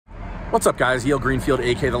What's up, guys? Yale Greenfield,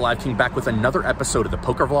 aka the Live King, back with another episode of the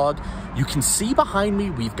poker vlog. You can see behind me,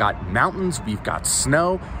 we've got mountains, we've got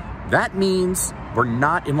snow. That means we're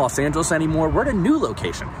not in Los Angeles anymore. We're at a new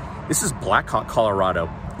location. This is Blackhawk, Colorado,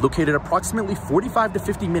 located approximately 45 to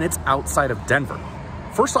 50 minutes outside of Denver.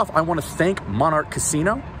 First off, I want to thank Monarch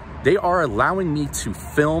Casino. They are allowing me to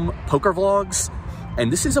film poker vlogs,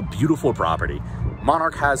 and this is a beautiful property.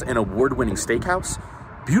 Monarch has an award-winning steakhouse,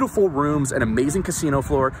 beautiful rooms, an amazing casino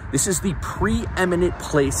floor. This is the preeminent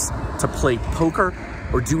place to play poker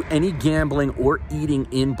or do any gambling or eating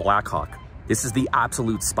in Blackhawk. This is the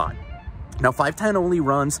absolute spot. Now, 510 only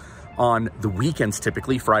runs on the weekends,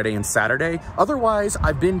 typically Friday and Saturday. Otherwise,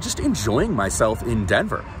 I've been just enjoying myself in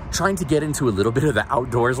Denver, trying to get into a little bit of the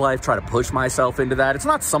outdoors life, try to push myself into that. It's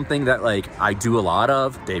not something that I do a lot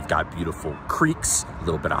of. They've got beautiful creeks, a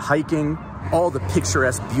little bit of hiking, all the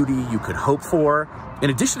picturesque beauty you could hope for. In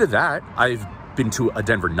addition to that, I've been to a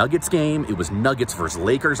Denver Nuggets game. It was Nuggets versus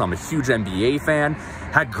Lakers. I'm a huge NBA fan.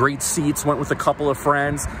 Had great seats, went with a couple of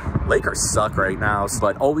friends. Lakers suck right now,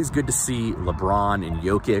 but always good to see LeBron and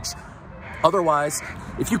Jokic. Otherwise,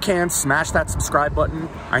 if you can, smash that subscribe button.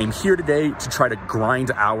 I am here today to try to grind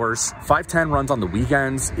hours. 510 runs on the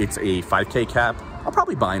weekends. It's a 5K cap. I'll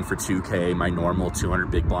probably buy in for 2K, my normal 200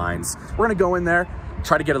 big blinds. We're gonna go in there,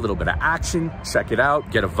 try to get a little bit of action, check it out,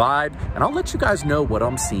 get a vibe, and I'll let you guys know what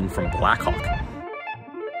I'm seeing from Blackhawk.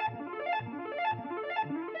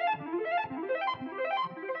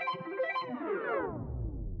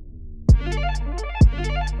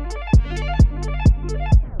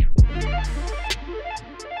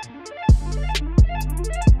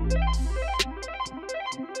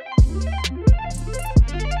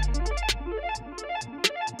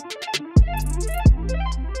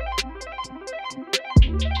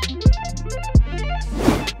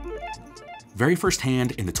 Very first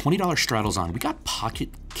hand in the $20 straddles on, we got Pocket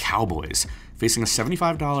Cowboys facing a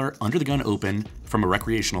 $75 under the gun open from a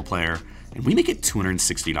recreational player, and we make it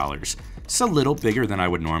 $260. It's a little bigger than I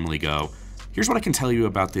would normally go. Here's what I can tell you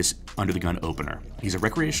about this under the gun opener. He's a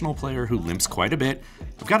recreational player who limps quite a bit.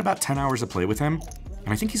 I've got about 10 hours to play with him,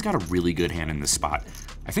 and I think he's got a really good hand in this spot.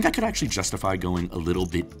 I think I could actually justify going a little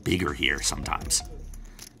bit bigger here sometimes.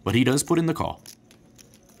 But he does put in the call.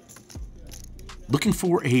 Looking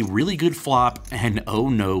for a really good flop, and oh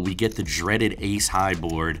no, we get the dreaded ace high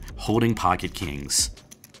board holding pocket kings.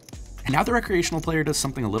 And now the recreational player does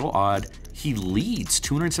something a little odd. He leads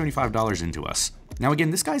 $275 into us. Now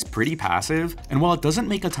again, this guy's pretty passive, and while it doesn't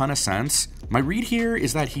make a ton of sense, my read here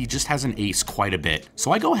is that he just has an ace quite a bit.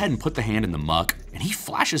 So I go ahead and put the hand in the muck, and he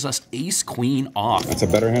flashes us ace queen off. That's a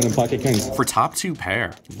better hand than pocket kings. For top two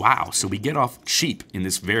pair. Wow, so we get off cheap in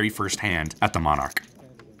this very first hand at the Monarch.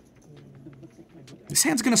 This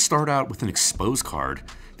hand's gonna start out with an exposed card.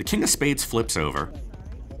 The king of spades flips over.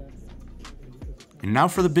 And now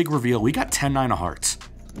for the big reveal, we got 10-9 of hearts.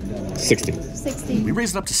 60. We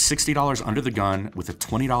raised it up to $60 under the gun with a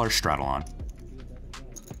 $20 straddle on.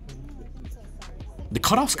 The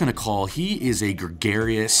cutoff's gonna call. He is a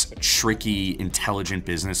gregarious, tricky, intelligent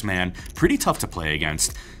businessman. Pretty tough to play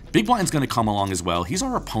against. Big blind's gonna come along as well. He's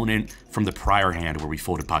our opponent from the prior hand where we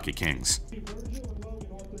folded pocket kings.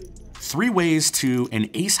 3 ways to an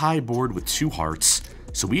ace high board with 2 hearts.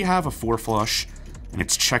 So we have a 4 flush and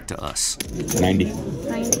it's check to us. 90.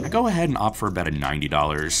 I go ahead and opt for a bet of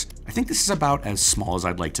 $90. I think this is about as small as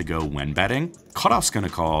I'd like to go when betting. Cutoff's gonna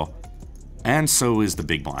call, and so is the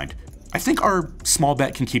big blind. I think our small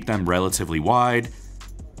bet can keep them relatively wide,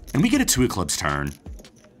 and we get a 2 of clubs turn.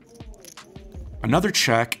 Another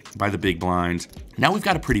check by the big blind. Now we've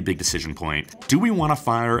got a pretty big decision point. Do we want to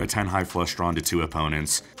fire a 10 high flush drawn to 2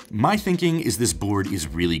 opponents? My thinking is this board is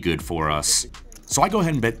really good for us. So I go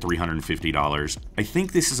ahead and bet $350. I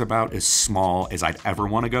think this is about as small as I'd ever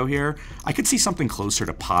want to go here. I could see something closer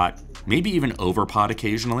to pot, maybe even over pot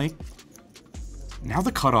occasionally. Now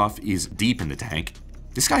the cutoff is deep in the tank.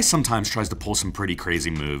 This guy sometimes tries to pull some pretty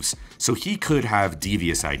crazy moves, so he could have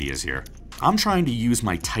devious ideas here. I'm trying to use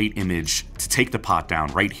my tight image to take the pot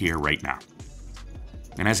down right here, right now.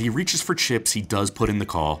 And as he reaches for chips, he does put in the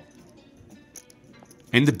call.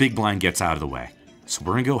 And the big blind gets out of the way. So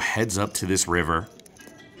we're gonna go heads up to this river.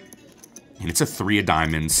 And it's a 3 of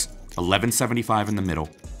diamonds, 1175 in the middle.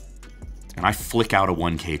 And I flick out a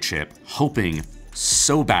 1K chip, hoping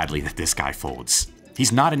so badly that this guy folds.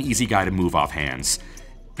 He's not an easy guy to move off hands.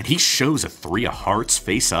 And he shows a 3 of hearts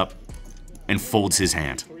face up and folds his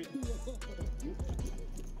hand.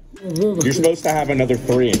 You're supposed to have another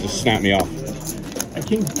 3 and just snap me off. I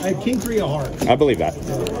have king 3 of hearts. I believe that.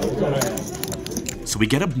 So we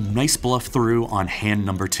get a nice bluff through on hand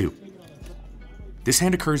number 2. This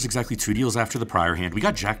hand occurs exactly 2 deals after the prior hand. We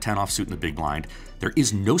got Jack 10 offsuit in the big blind. There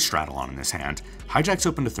is no straddle on in this hand. Hijack's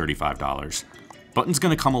open to $35. Button's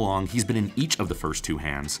gonna come along. He's been in each of the first 2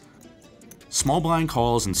 hands. Small blind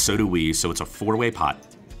calls, and so do we, so it's a 4-way pot.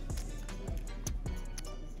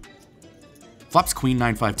 Flops queen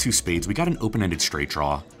 9-5 2 spades. We got an open-ended straight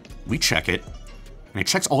draw. We check it, and it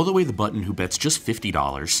checks all the way the button, who bets just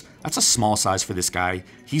 $50. That's a small size for this guy.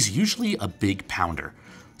 He's usually a big pounder.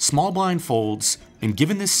 Small blind folds, and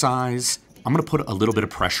given this size, I'm gonna put a little bit of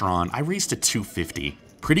pressure on. I raised to 250.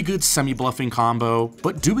 Pretty good semi-bluffing combo,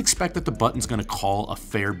 but do expect that the button's gonna call a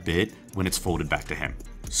fair bit when it's folded back to him.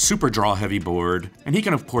 Super draw heavy board, and he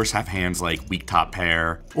can of course have hands like weak top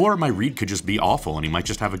pair, or my read could just be awful and he might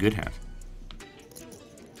just have a good hand.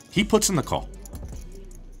 He puts in the call.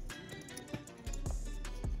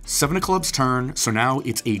 7 of clubs turn, so now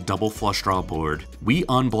it's a double flush draw board. We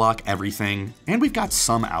unblock everything, and we've got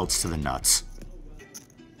some outs to the nuts.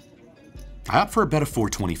 I opt for a bet of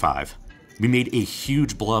 425. We made a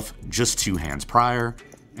huge bluff just 2 hands prior,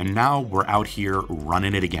 and now we're out here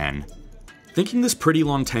running it again. Thinking this pretty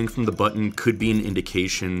long tank from the button could be an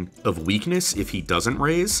indication of weakness if he doesn't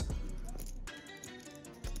raise.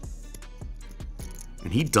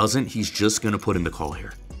 And he doesn't, he's just gonna put in the call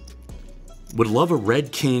here. Would love a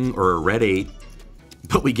red king or a red 8,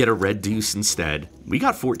 but we get a red deuce instead. We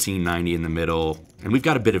got 1490 in the middle, and we've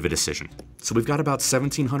got a bit of a decision. So we've got about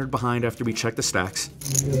 1700 behind after we check the stacks.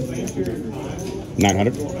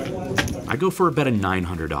 900. I go for a bet of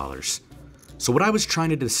 $900. So what I was trying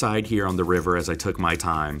to decide here on the river as I took my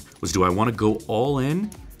time was, do I want to go all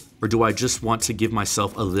in, or do I just want to give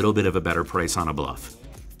myself a little bit of a better price on a bluff?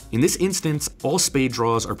 In this instance, all spade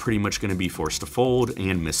draws are pretty much going to be forced to fold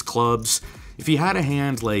and miss clubs. If he had a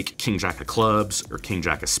hand like King Jack of clubs or King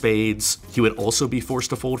Jack of spades, he would also be forced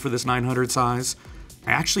to fold for this 900 size.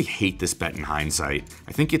 I actually hate this bet in hindsight.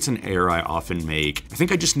 I think it's an error I often make. I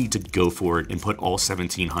think I just need to go for it and put all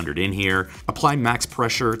 1700 in here, apply max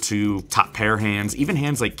pressure to top pair hands, even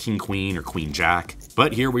hands like King Queen or Queen Jack.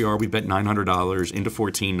 But here we are, we bet $900 into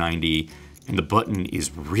 1490, and the button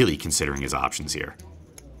is really considering his options here.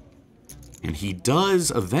 And he does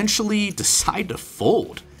eventually decide to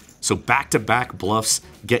fold. So back-to-back bluffs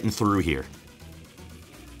getting through here.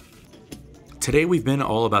 Today we've been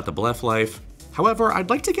all about the bluff life. However, I'd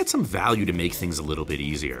like to get some value to make things a little bit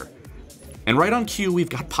easier. And right on cue, we've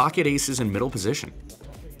got pocket aces in middle position.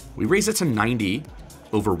 We raise it to 90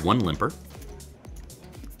 over 1 limper.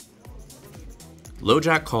 Low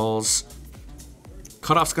jack calls.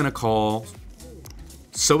 Cutoff's gonna call.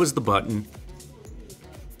 So is the button.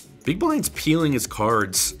 Big blind's peeling his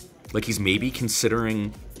cards like he's maybe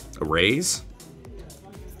considering a raise,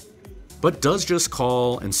 but does just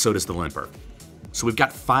call, and so does the limper. So we've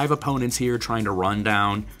got 5 opponents here trying to run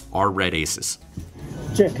down our red aces.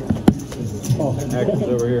 Check. Oh, action's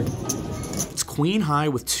over here. It's queen high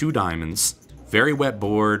with 2 diamonds, very wet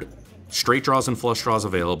board, straight draws and flush draws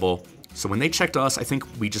available. So when they checked us, I think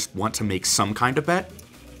we just want to make some kind of bet.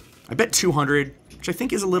 I bet 200, which I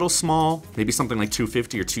think is a little small. Maybe something like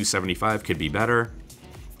 250 or 275 could be better.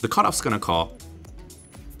 The cutoff's gonna call,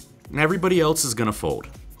 and everybody else is gonna fold.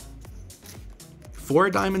 4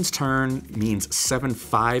 diamonds turn means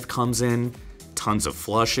 7-5 comes in, tons of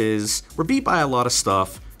flushes. We're beat by a lot of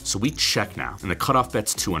stuff, so we check now, and the cutoff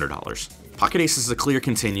bet's $200. Pocket ace is a clear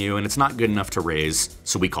continue, and it's not good enough to raise,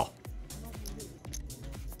 so we call.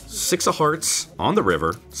 6 of hearts on the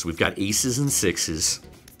river, so we've got aces and 6s.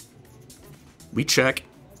 We check,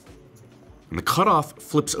 and the cutoff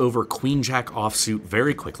flips over Queen Jack offsuit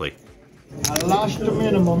very quickly. I lost the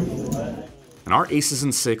minimum. And our aces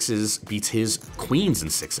and 6s beats his queens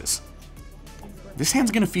and 6s. This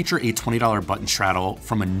hand's gonna feature a $20 button straddle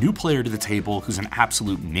from a new player to the table who's an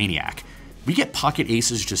absolute maniac. We get pocket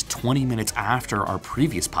aces just 20 minutes after our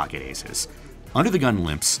previous pocket aces. Under the gun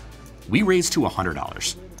limps, we raise to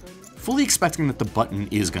 $100. Fully expecting that the button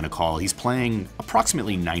is gonna call. He's playing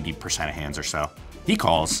approximately 90% of hands or so. He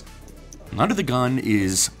calls, and under the gun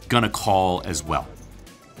is gonna call as well.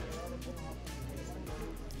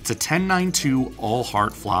 It's a 10-9-2 all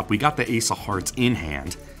heart flop. We got the ace of hearts in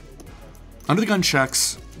hand. Under the gun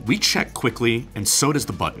checks, we check quickly, and so does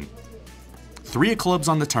the button. 3 of clubs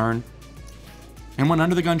on the turn, and when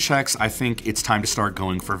under the gun checks, I think it's time to start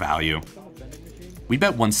going for value. We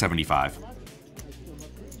bet 175.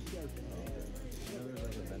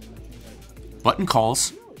 Button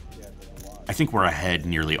calls. I think we're ahead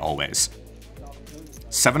nearly always.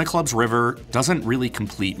 7 of clubs river doesn't really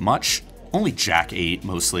complete much. Only Jack 8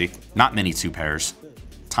 mostly, not many 2 pairs.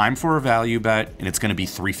 Time for a value bet, and it's gonna be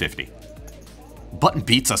 350. Button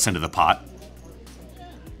beats us into the pot.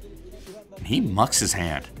 And he mucks his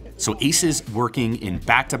hand. So aces working in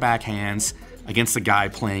back-to-back hands against a guy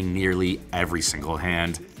playing nearly every single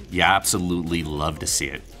hand. You absolutely love to see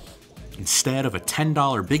it. Instead of a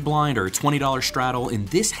 $10 big blind or a $20 straddle, in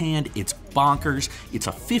this hand, it's bonkers. It's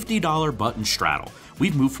a $50 button straddle.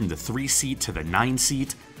 We've moved from the 3-seat to the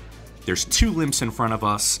 9-seat. There's 2 limps in front of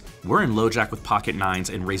us. We're in low jack with pocket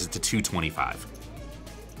 9s and raise it to 225.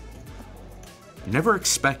 Never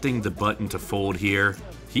expecting the button to fold here.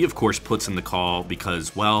 He, of course, puts in the call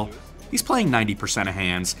because, well, he's playing 90% of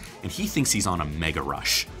hands, and he thinks he's on a mega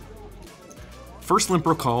rush. First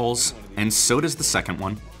limper calls, and so does the second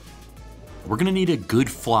one. We're gonna need a good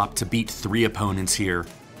flop to beat 3 opponents here,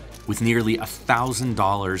 with nearly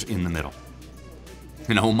 $1,000 in the middle.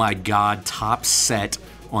 And oh my god, top set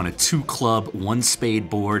on a 2-club, 1-spade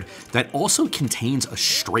board that also contains a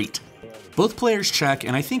straight. Both players check,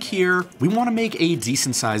 and I think here we want to make a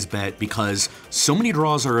decent-sized bet because so many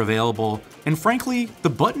draws are available, and frankly, the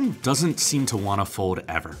button doesn't seem to want to fold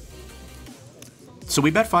ever. So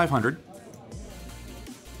we bet 500.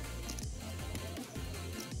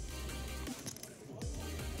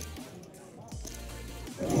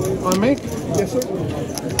 On me? Yes, sir.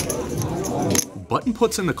 Button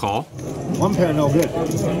puts in the call. 1 pair, no good.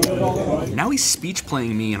 Now he's speech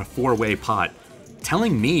playing me in a 4-way pot,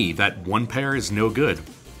 telling me that 1 pair is no good.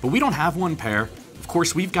 But we don't have 1 pair. Of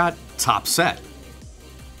course, we've got top set.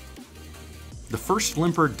 The first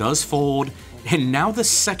limper does fold, and now the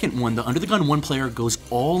second one, the under the gun 1 player, goes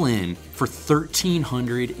all in for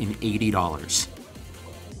 $1,380.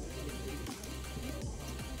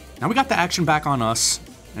 Now we got the action back on us,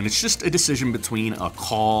 and it's just a decision between a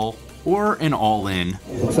call or an all-in.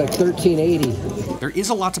 Looks like 1380. There is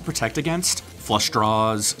a lot to protect against. Flush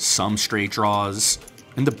draws, some straight draws,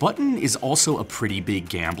 and the button is also a pretty big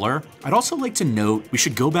gambler. I'd also like to note we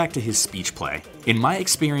should go back to his speech play. In my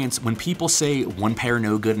experience, when people say 1 pair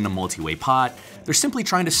no good in a multi-way pot, they're simply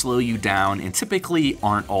trying to slow you down and typically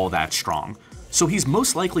aren't all that strong. So he's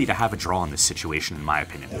most likely to have a draw in this situation, in my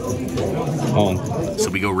opinion. So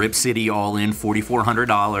we go Rip City all in,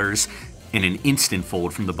 $4,400, and an instant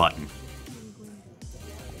fold from the button.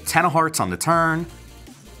 10 of hearts on the turn,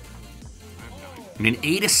 and an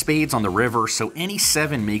 8 of spades on the river, so any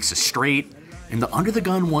 7 makes a straight, and the under the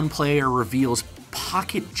gun 1 player reveals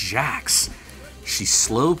pocket jacks. She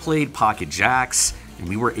slow played pocket jacks, and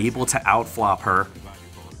we were able to outflop her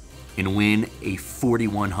and win a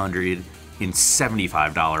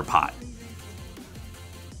 $4,175 pot.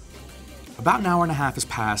 About an hour and a half has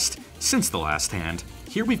passed since the last hand.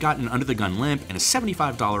 Here we've got an under the gun limp and a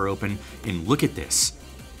 $75 open, and look at this.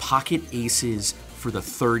 Pocket aces for the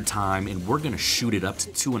 3rd time, and we're gonna shoot it up to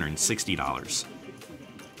 $260.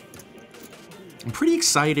 I'm pretty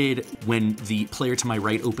excited when the player to my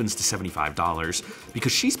right opens to $75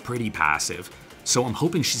 because she's pretty passive, so I'm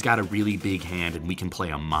hoping she's got a really big hand and we can play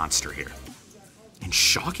a monster here. And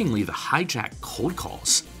shockingly, the hijack cold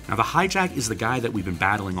calls. Now the hijack is the guy that we've been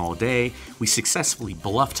battling all day. We successfully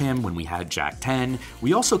bluffed him when we had Jack 10.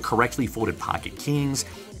 We also correctly folded pocket kings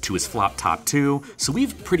to his flop top 2, so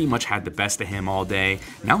we've pretty much had the best of him all day.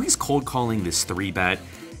 Now he's cold calling this 3-bet,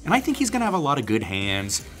 and I think he's gonna have a lot of good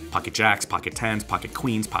hands. Pocket jacks, pocket 10s, pocket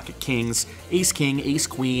queens, pocket kings, ace king, ace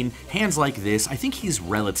queen, hands like this. I think he's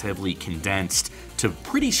relatively condensed to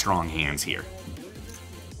pretty strong hands here.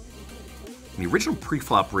 And the original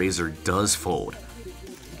pre-flop raiser does fold.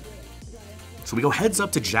 So we go heads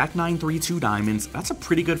up to Jack 9, 3, 2 diamonds. That's a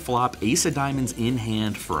pretty good flop. Ace of diamonds in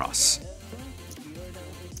hand for us.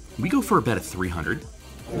 We go for a bet of 300.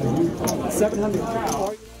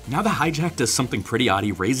 700. Now the hijack does something pretty odd.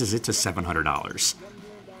 He raises it to $700.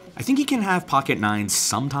 I think he can have pocket 9s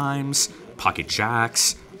sometimes, pocket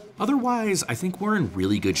jacks. Otherwise, I think we're in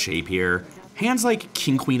really good shape here. Hands like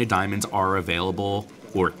King Queen of diamonds are available,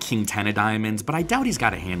 or King 10 of diamonds, but I doubt he's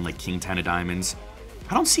got a hand like King 10 of diamonds.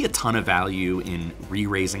 I don't see a ton of value in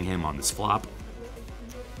re-raising him on this flop,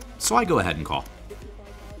 so I go ahead and call.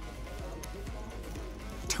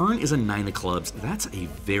 Turn is a 9 of clubs. That's a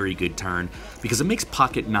very good turn because it makes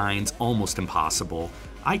pocket 9s almost impossible.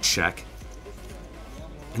 I check,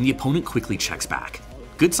 and the opponent quickly checks back.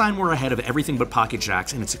 Good sign we're ahead of everything but pocket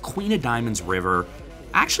jacks, and it's a Queen of diamonds river.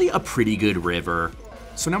 Actually a pretty good river.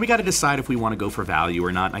 So now we got to decide if we want to go for value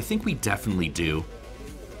or not, and I think we definitely do.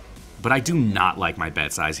 But I do not like my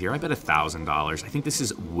bet size here. I bet $1,000. I think this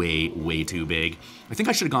is way, way too big. I think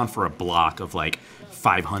I should have gone for a block of like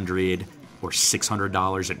 $500 or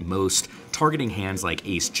 $600 at most, targeting hands like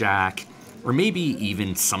ace jack, or maybe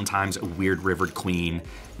even sometimes a weird rivered queen.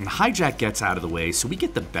 And the hijack gets out of the way, so we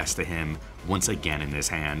get the best of him once again in this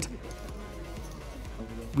hand.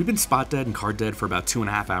 We've been spot dead and card dead for about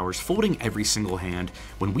 2.5 hours, folding every single hand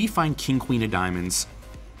when we find king, queen of diamonds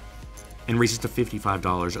and raises to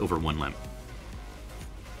 $55 over one limp.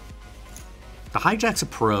 The hijack's a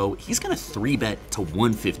pro. He's going to 3-bet to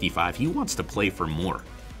 155. He wants to play for more.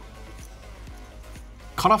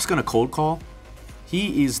 Cutoff's going to cold call.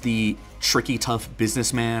 He is the tricky, tough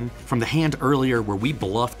businessman from the hand earlier where we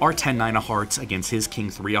bluffed our 10-9 of hearts against his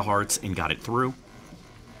king-3 of hearts and got it through.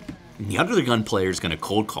 And the under the gun player is going to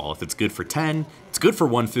cold call. If it's good for 10, it's good for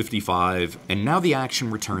 155, and now the action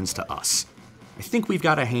returns to us. I think we've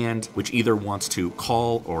got a hand which either wants to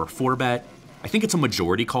call or 4-bet. I think it's a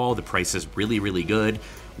majority call. The price is really, really good.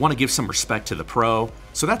 Want to give some respect to the pro,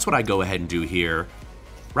 so that's what I go ahead and do here.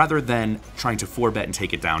 Rather than trying to 4-bet and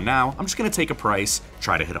take it down now, I'm just going to take a price,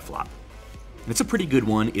 try to hit a flop. And it's a pretty good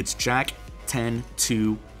one. It's Jack, 10,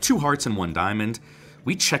 2, 2 hearts and 1 diamond.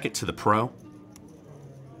 We check it to the pro.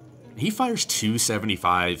 He fires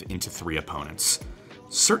 275 into 3 opponents.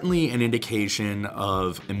 Certainly an indication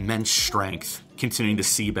of immense strength continuing to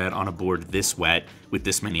c-bet on a board this wet with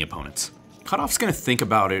this many opponents. Cutoff's going to think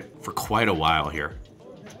about it for quite a while here,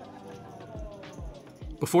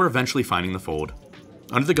 before eventually finding the fold.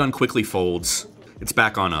 Under the gun quickly folds. It's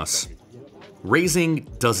back on us. Raising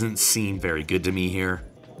doesn't seem very good to me here,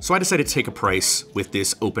 so I decided to take a price with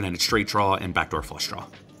this open-ended straight draw and backdoor flush draw.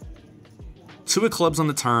 2 of clubs on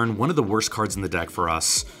the turn, one of the worst cards in the deck for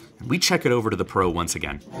us. We check it over to the pro once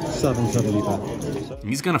again. 775. And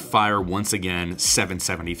he's going to fire once again,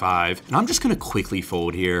 775. And I'm just going to quickly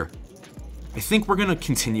fold here. I think we're going to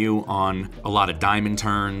continue on a lot of diamond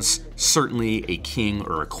turns, certainly a king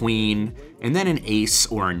or a queen, and then an ace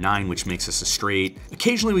or a 9, which makes us a straight.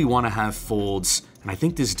 Occasionally we want to have folds, and I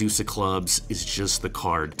think this deuce of clubs is just the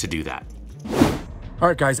card to do that. All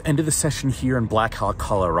right, guys, end of the session here in Black Hawk,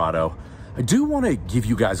 Colorado. I do want to give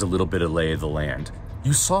you guys a little bit of lay of the land.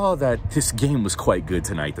 You saw that this game was quite good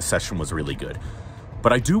tonight. The session was really good.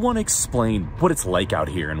 But I do want to explain what it's like out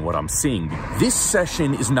here and what I'm seeing. This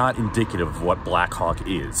session is not indicative of what Black Hawk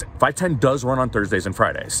is. 510 does run on Thursdays and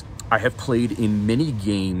Fridays. I have played in many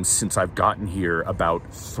games since I've gotten here about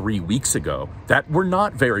 3 weeks ago that were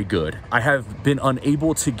not very good. I have been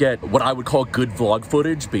unable to get what I would call good vlog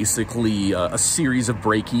footage, basically a series of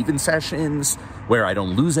break-even sessions where I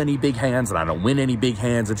don't lose any big hands and I don't win any big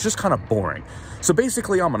hands. It's just kind of boring. So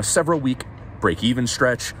basically I'm on a several-week break-even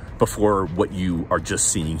stretch before what you are just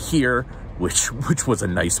seeing here, which was a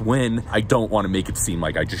nice win. I don't want to make it seem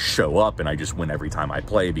like I just show up and I just win every time I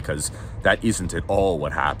play, because that isn't at all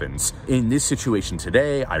what happens. In this situation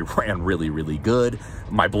today, I ran really, really good.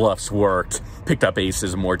 My bluffs worked, picked up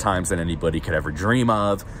aces more times than anybody could ever dream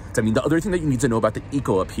of. I mean, the other thing that you need to know about the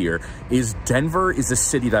eco up here is Denver is a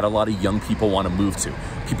city that a lot of young people want to move to.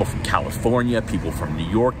 People from California, people from New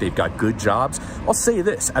York, they've got good jobs. I'll say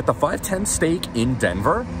this, at the 510 stake in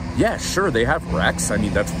Denver, yeah, sure, they have recs. I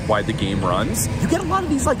mean, that's why the game runs. You get a lot of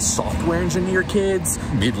these like software engineer kids,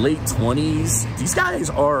 mid-late 20s. These guys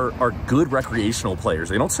are good recreational players.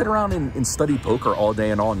 They don't sit around and study poker all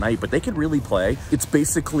day and all night, but they can really play. It's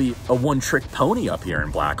basically a one-trick pony up here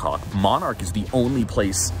in Black Hawk. Monarch is the only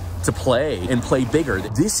place to play and play bigger.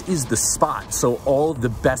 This is the spot. So all the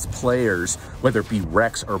best players, whether it be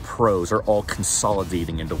recs or pros, are all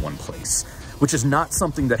consolidating into one place, which is not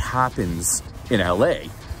something that happens in LA.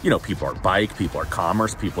 You know, people are Bike, people are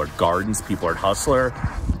Commerce, people are Gardens, people are Hustler.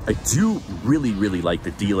 I do really, really like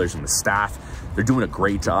the dealers and the staff. They're doing a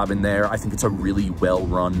great job in there. I think it's a really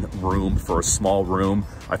well-run room for a small room.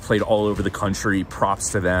 I've played all over the country,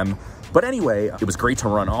 props to them. But anyway, it was great to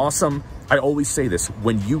run awesome. I always say this,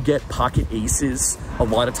 when you get pocket aces a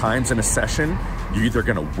lot of times in a session, you're either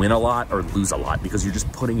gonna win a lot or lose a lot because you're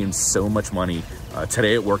just putting in so much money.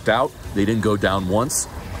 Today it worked out. They didn't go down once.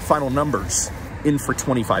 Final numbers, in for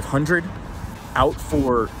 2,500, out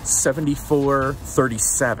for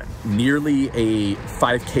 74.37. Nearly a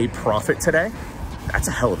 5K profit today. That's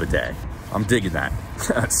a hell of a day. I'm digging that.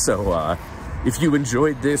 So, if you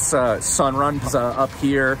enjoyed this sun run up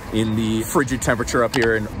here in the frigid temperature up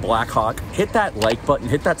here in Black Hawk, hit that like button,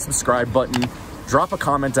 hit that subscribe button, drop a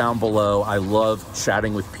comment down below. I love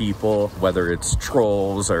chatting with people, whether it's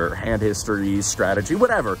trolls or hand histories, strategy,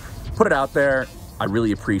 whatever. Put it out there. I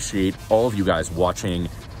really appreciate all of you guys watching.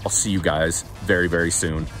 I'll see you guys very, very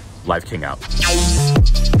soon. Live King out.